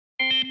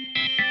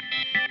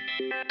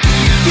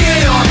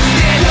Get up,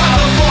 stand up,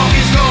 what the fuck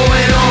is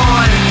going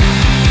on?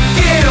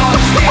 Get up,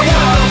 stand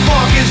up, what the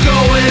fuck is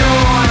going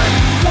on?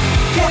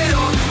 Get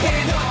up,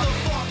 stand up, what the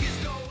fuck is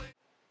going on?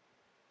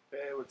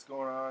 Hey, what's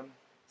going on?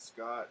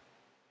 Scott.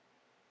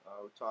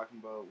 We're talking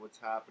about what's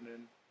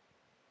happening.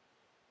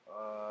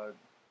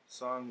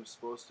 Song was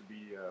supposed to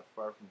be a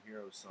Far From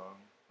Hero song,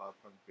 pop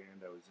punk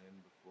band I was in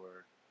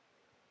before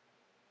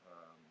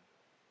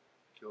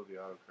Kill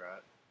The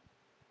Autocrat.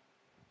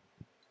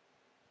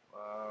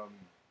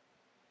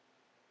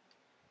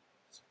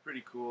 It's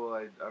pretty cool.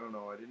 I don't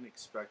know, I didn't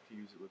expect to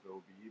use it with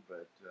OB,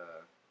 but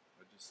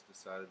I just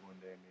decided one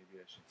day maybe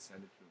I should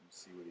send it to him to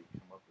see what he'd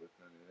come up with,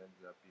 and it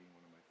ended up being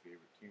one of my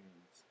favorite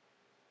tunes.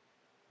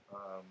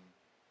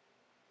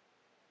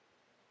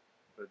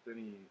 But then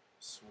he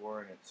swore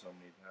in it so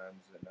many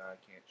times that now I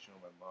can't show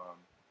my mom.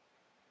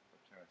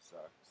 That kind of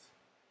sucks.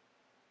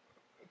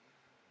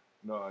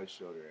 No, I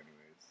showed her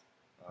anyways.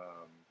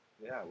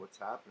 Yeah, what's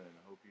happening?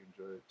 I hope you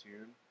enjoy the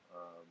tune.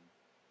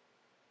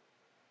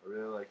 I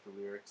really like the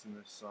lyrics in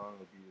this song.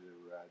 It'll be a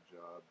rad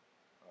job.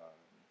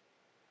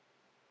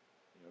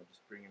 You know,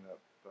 just bringing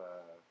up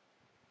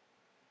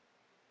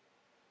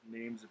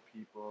names of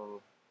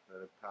people that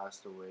have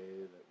passed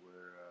away that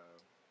were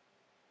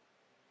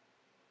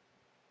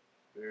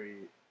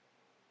very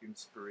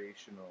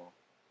inspirational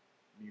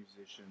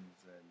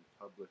musicians and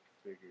public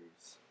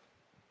figures,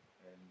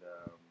 and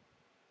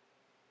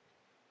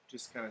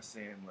just kind of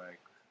saying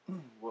like,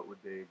 what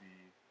would they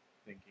be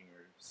thinking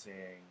or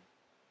saying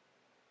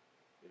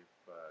if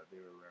they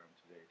were around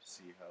today, to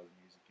see how the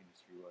music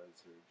industry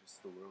was, or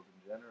just the world in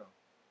general.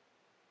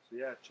 So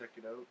yeah, check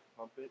it out,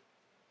 pump it.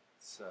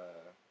 It's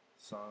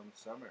song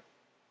Summer.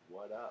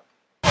 What up?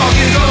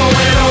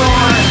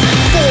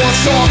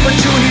 Force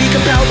opportunity,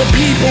 compel the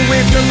people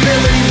with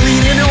humility,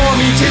 lead an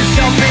army to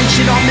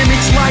salvation. Our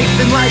mimics life,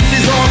 and life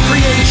is our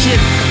creation.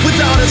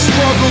 Without a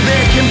struggle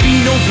there can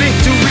be no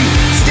victory.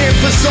 Stand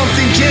for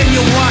something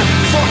genuine.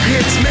 Fuck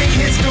hits, make